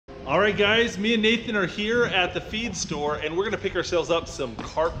All right guys, me and Nathan are here at the feed store and we're gonna pick ourselves up some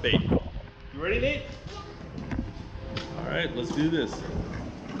carp bait. You ready, Nate? All right, let's do this.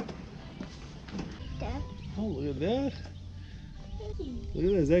 Dad. Oh, look at that. Look at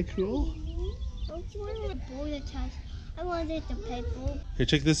that, is that cool? I wanted the paper. Here,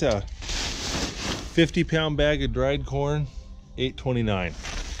 check this out. 50-pound bag of dried corn, $8.29.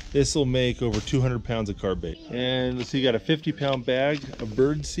 This will make over 200 pounds of carp bait. And let's see, you got a 50-pound bag of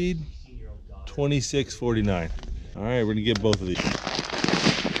bird seed, $26.49. All right, we're gonna get both of these.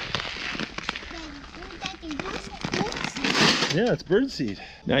 Yeah, it's bird seed.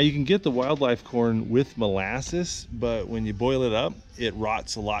 Now you can get the wildlife corn with molasses, but when you boil it up, it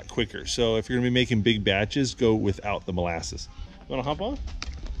rots a lot quicker. So if you're gonna be making big batches, go without the molasses. You wanna hop on?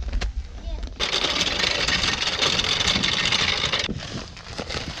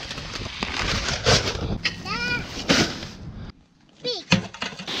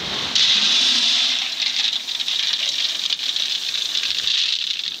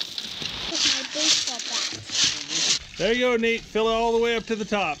 There you go, Nate. Fill it all the way up to the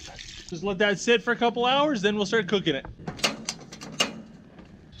top. Just let that sit for a couple hours, then we'll start cooking it.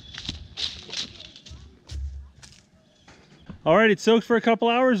 All right, it's soaked for a couple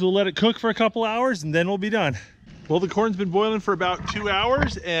hours. We'll let it cook for a couple hours and then we'll be done. Well, the corn's been boiling for about 2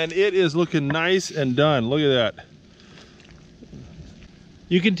 hours and it is looking nice and done. Look at that.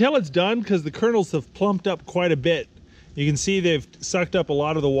 You can tell it's done because the kernels have plumped up quite a bit. You can see they've sucked up a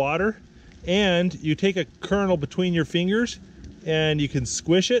lot of the water. And you take a kernel between your fingers and you can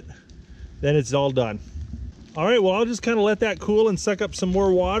squish it, then it's all done. All right, well, I'll just kind of let that cool and suck up some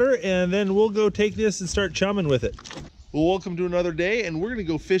more water and then we'll go take this and start chumming with it. Well, welcome to another day and we're gonna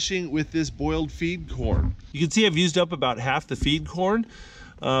go fishing with this boiled feed corn. You can see I've used up about half the feed corn.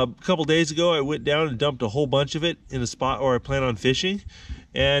 A couple days ago, I went down and dumped a whole bunch of it in a spot where I plan on fishing.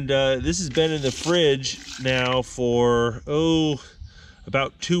 And this has been in the fridge now for,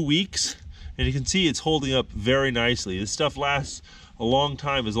 about 2 weeks. And you can see it's holding up very nicely. This stuff lasts a long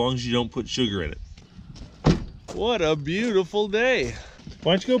time as long as you don't put sugar in it. What a beautiful day.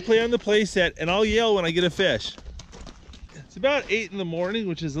 Why don't you go play on the play set and I'll yell when I get a fish. It's about 8 in the morning,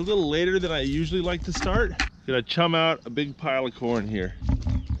 which is a little later than I usually like to start. Gonna chum out a big pile of corn here.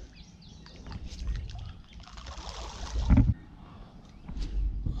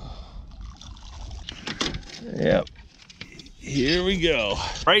 Yep. Here we go.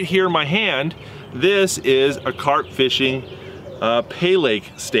 Right here in my hand, this is a carp fishing pay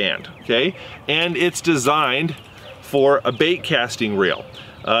lake stand, okay? And it's designed for a bait casting reel.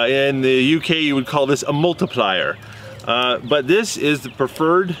 In the UK, you would call this a multiplier. But this is the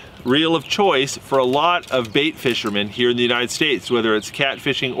preferred reel of choice for a lot of bait fishermen here in the United States, whether it's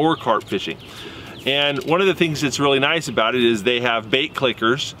catfishing or carp fishing. And one of the things that's really nice about it is they have bait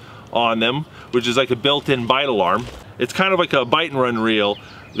clickers on them, which is like a built-in bite alarm. It's kind of like a bite and run reel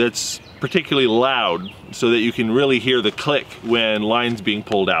that's particularly loud so that you can really hear the click when line's being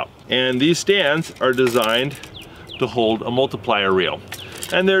pulled out. And these stands are designed to hold a multiplier reel.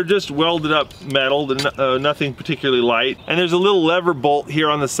 And they're just welded up metal, nothing particularly light. And there's a little lever bolt here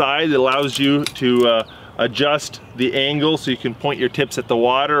on the side that allows you to adjust the angle so you can point your tips at the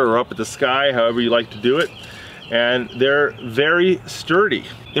water or up at the sky, however you like to do it. And they're very sturdy.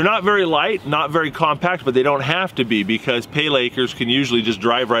 They're not very light, not very compact, but they don't have to be because pay lakers can usually just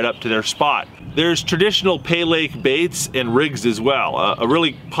drive right up to their spot. There's traditional pay lake baits and rigs as well. A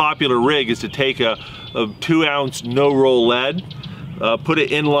really popular rig is to take a 2-ounce no-roll lead, put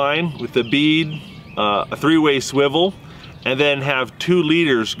it in line with a bead, a 3-way swivel, and then have 2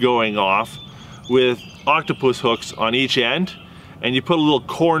 leaders going off with octopus hooks on each end, and you put a little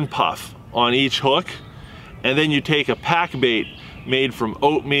corn puff on each hook. And then you take a pack bait made from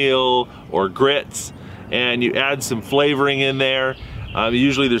oatmeal or grits and you add some flavoring in there.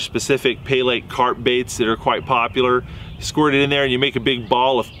 Usually there's specific pay lake carp baits that are quite popular. You squirt it in there and you make a big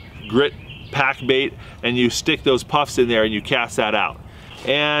ball of grit pack bait and you stick those puffs in there and you cast that out.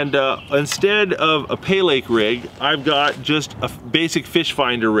 And instead of a pay lake rig, I've got just a basic fish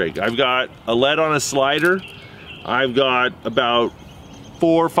finder rig. I've got a lead on a slider. I've got about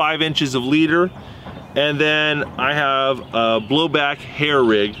 4 or 5 inches of leader. And then I have a blowback hair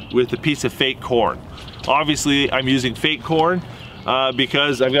rig with a piece of fake corn. Obviously, I'm using fake corn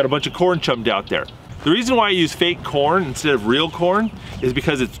because I've got a bunch of corn chummed out there. The reason why I use fake corn instead of real corn is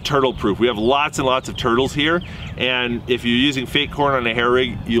because it's turtle proof. We have lots and lots of turtles here, and if you're using fake corn on a hair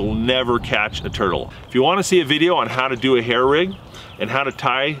rig, you'll never catch a turtle. If you want to see a video on how to do a hair rig and how to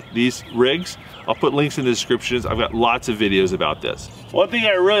tie these rigs, I'll put links in the descriptions. I've got lots of videos about this. One thing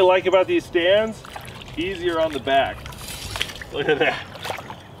I really like about these stands, easier on the back. Look at that.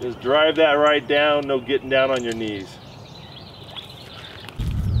 Just drive that right down, no getting down on your knees.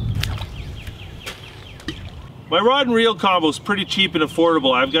 My rod and reel combo is pretty cheap and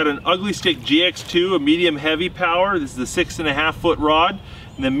affordable. I've got an Ugly Stick GX2, a medium heavy power. This is the 6.5 foot rod,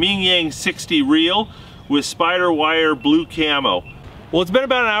 and the Ming Yang 60 reel with spider wire blue camo. Well, it's been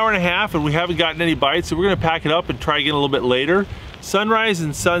about an hour and a half and we haven't gotten any bites, so we're gonna pack it up and try again a little bit later. Sunrise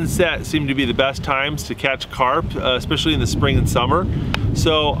and sunset seem to be the best times to catch carp, especially in the spring and summer.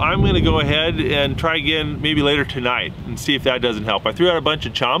 So I'm gonna go ahead and try again maybe later tonight and see if that doesn't help. I threw out a bunch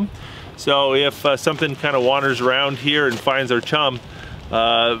of chum, so if something kind of wanders around here and finds our chum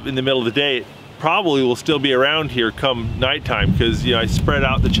in the middle of the day, it probably will still be around here come nighttime, because I spread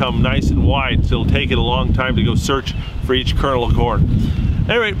out the chum nice and wide, so it'll take it a long time to go search for each kernel of corn.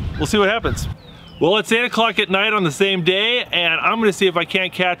 Anyway, we'll see what happens. Well, it's 8 o'clock at night on the same day, and I'm gonna see if I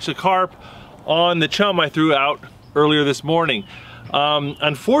can't catch the carp on the chum I threw out earlier this morning.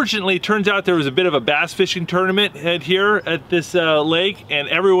 Unfortunately, it turns out there was a bit of a bass fishing tournament here at this lake, and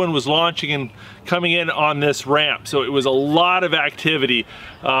everyone was launching and coming in on this ramp. So it was a lot of activity.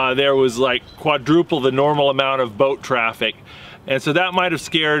 There was like quadruple the normal amount of boat traffic. And so that might have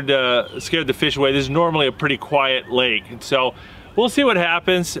scared the fish away. This is normally a pretty quiet lake. And so we'll see what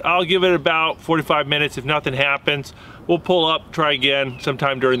happens. I'll give it about 45 minutes. If nothing happens, we'll pull up, try again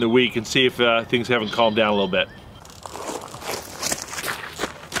sometime during the week and see if things haven't calmed down a little bit.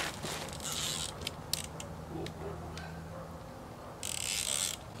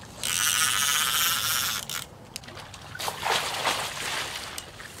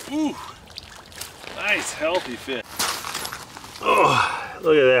 Ooh, nice healthy fish. Oh,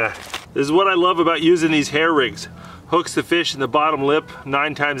 look at that. This is what I love about using these hair rigs. Hooks the fish in the bottom lip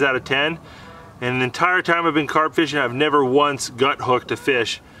 9 times out of 10. And the entire time I've been carp fishing, I've never once gut hooked a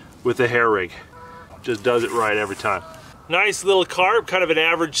fish with a hair rig. Just does it right every time. Nice little carp, kind of an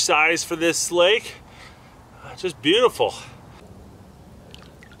average size for this lake. Just beautiful.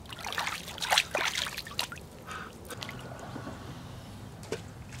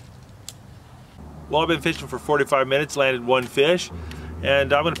 Well, I've been fishing for 45 minutes, landed 1 fish,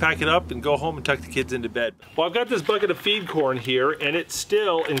 and I'm gonna pack it up and go home and tuck the kids into bed. Well, I've got this bucket of feed corn here, and it's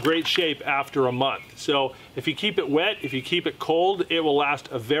still in great shape after a month. So if you keep it wet, if you keep it cold, it will last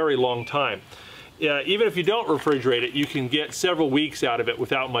a very long time. Even if you don't refrigerate it, you can get several weeks out of it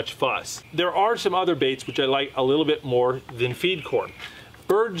without much fuss. There are some other baits which I like a little bit more than feed corn.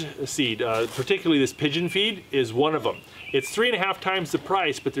 Bird seed, particularly this pigeon feed, is one of them. It's 3.5 times the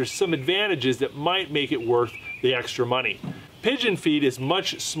price, but there's some advantages that might make it worth the extra money. Pigeon feed is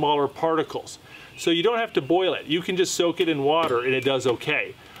much smaller particles, so you don't have to boil it. You can just soak it in water and it does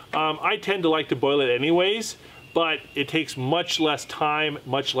okay. I tend to like to boil it anyways, but it takes much less time,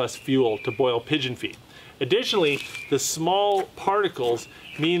 much less fuel to boil pigeon feed. Additionally, the small particles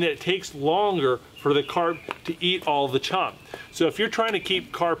mean that it takes longer for the carp to eat all the chum. So if you're trying to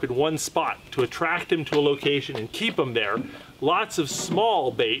keep carp in one spot to attract them to a location and keep them there, lots of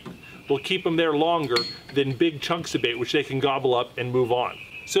small bait will keep them there longer than big chunks of bait, which they can gobble up and move on.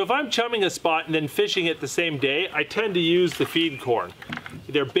 So if I'm chumming a spot and then fishing it the same day, I tend to use the feed corn.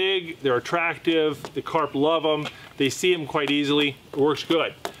 They're big, they're attractive, the carp love them, they see them quite easily, it works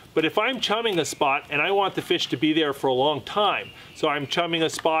good. But if I'm chumming a spot and I want the fish to be there for a long time, so I'm chumming a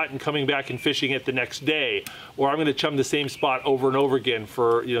spot and coming back and fishing it the next day, or I'm gonna chum the same spot over and over again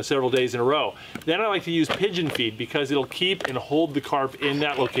for several days in a row, then I like to use pigeon feed because it'll keep and hold the carp in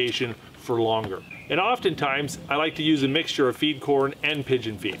that location for longer. And oftentimes, I like to use a mixture of feed corn and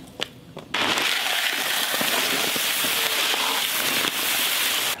pigeon feed.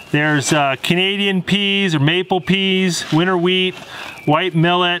 There's Canadian peas or maple peas, winter wheat, white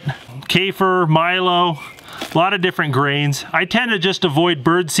millet, kefir, milo, a lot of different grains. I tend to just avoid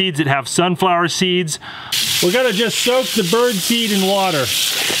bird seeds that have sunflower seeds. We're gonna just soak the bird seed in water.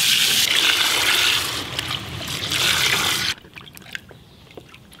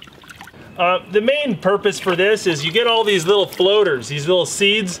 The main purpose for this is you get all these little floaters, these little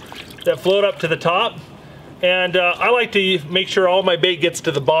seeds that float up to the top. And I like to make sure all my bait gets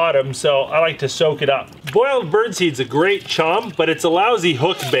to the bottom, so I like to soak it up. Boiled birdseed's a great chum, but it's a lousy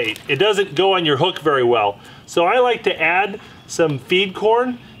hook bait. It doesn't go on your hook very well. So I like to add some feed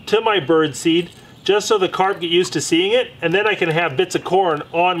corn to my birdseed, just so the carp get used to seeing it, and then I can have bits of corn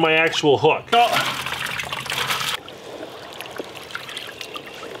on my actual hook.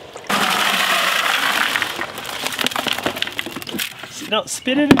 No,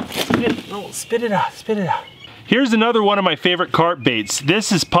 spit it out, spit it out. Here's another one of my favorite carp baits.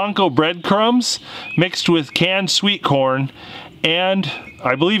 This is panko breadcrumbs mixed with canned sweet corn and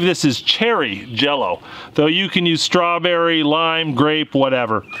I believe this is cherry Jello, though you can use strawberry, lime, grape,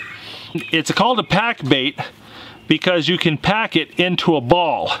 whatever. It's called a pack bait because you can pack it into a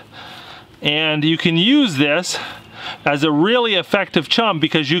ball. And you can use this as a really effective chum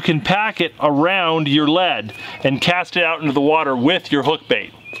because you can pack it around your lead and cast it out into the water with your hook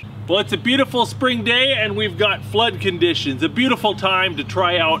bait. Well, it's a beautiful spring day and we've got flood conditions. A beautiful time to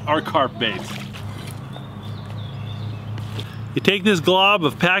try out our carp baits. You take this glob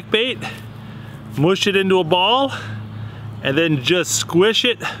of pack bait, mush it into a ball, and then just squish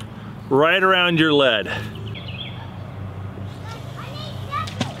it right around your lead.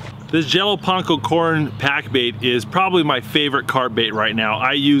 This Jello Panko corn pack bait is probably my favorite carp bait right now.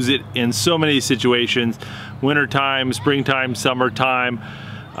 I use it in so many situations: wintertime, springtime, summertime.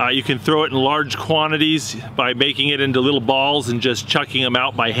 You can throw it in large quantities by making it into little balls and just chucking them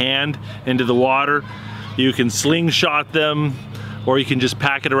out by hand into the water. You can slingshot them, or you can just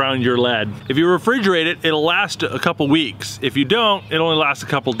pack it around your lead. If you refrigerate it, it'll last a couple weeks. If you don't, it only lasts a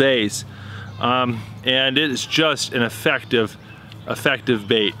couple days. And it's just an effective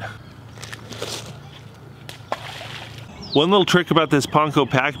bait. One little trick about this Panko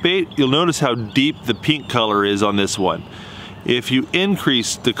pack bait, you'll notice how deep the pink color is on this one. If you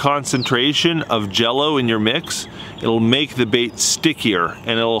increase the concentration of Jello in your mix, it'll make the bait stickier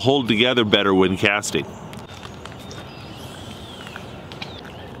and it'll hold together better when casting.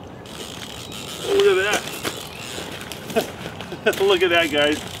 Look at that. Look at that,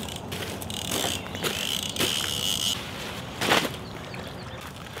 guys.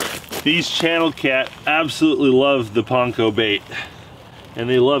 These channel cat absolutely love the Panko bait, and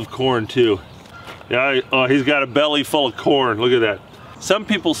they love corn too. Yeah, oh, he's got a belly full of corn. Look at that. Some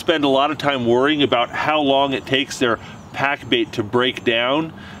people spend a lot of time worrying about how long it takes their pack bait to break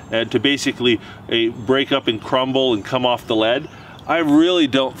down and to basically break up and crumble and come off the lead. I really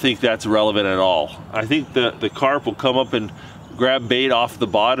don't think that's relevant at all. I think the carp will come up and grab bait off the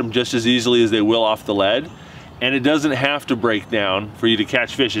bottom just as easily as they will off the lead. And it doesn't have to break down for you to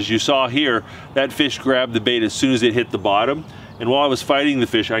catch fish. As you saw here, that fish grabbed the bait as soon as it hit the bottom. And while I was fighting the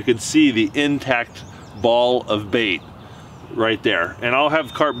fish, I could see the intact ball of bait right there. And I'll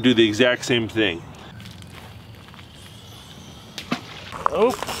have carp do the exact same thing.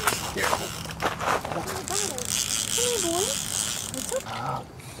 Oh.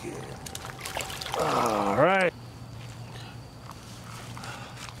 All right.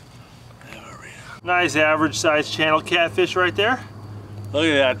 Nice average sized channel catfish right there. Look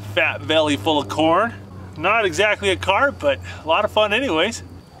at that fat belly full of corn. Not exactly a carp, but a lot of fun anyways.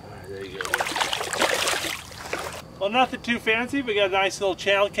 There you go. Well, nothing too fancy, but got a nice little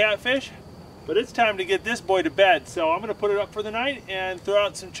channel catfish. But it's time to get this boy to bed, so I'm gonna put it up for the night and throw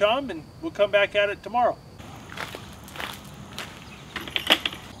out some chum, and we'll come back at it tomorrow.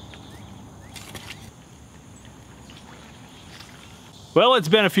 Well, it's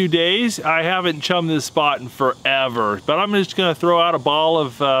been a few days. I haven't chummed this spot in forever, but I'm just gonna throw out a ball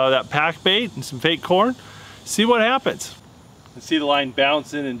of that pack bait and some fake corn, see what happens. I see the line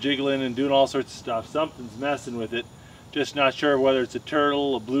bouncing and jiggling and doing all sorts of stuff. Something's messing with it. Just not sure whether it's a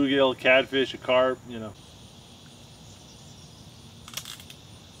turtle, a bluegill, a catfish, a carp, you know.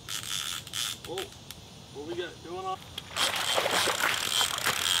 Oh, what we got going on?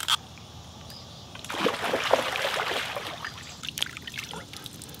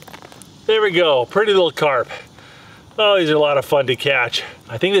 There we go, pretty little carp. Oh, these are a lot of fun to catch.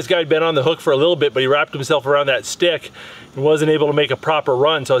 I think this guy had been on the hook for a little bit, but he wrapped himself around that stick and wasn't able to make a proper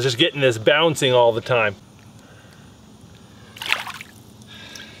run, so I was just getting this bouncing all the time.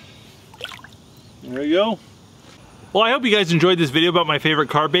 There you go. Well, I hope you guys enjoyed this video about my favorite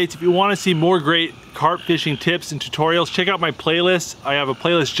carp baits. If you want to see more great carp fishing tips and tutorials, check out my playlist. I have a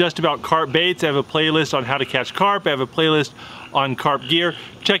playlist just about carp baits. I have a playlist on how to catch carp. I have a playlist on carp gear.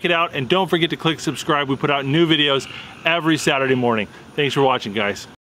 Check it out, and don't forget to click subscribe. We put out new videos every Saturday morning. Thanks for watching, guys.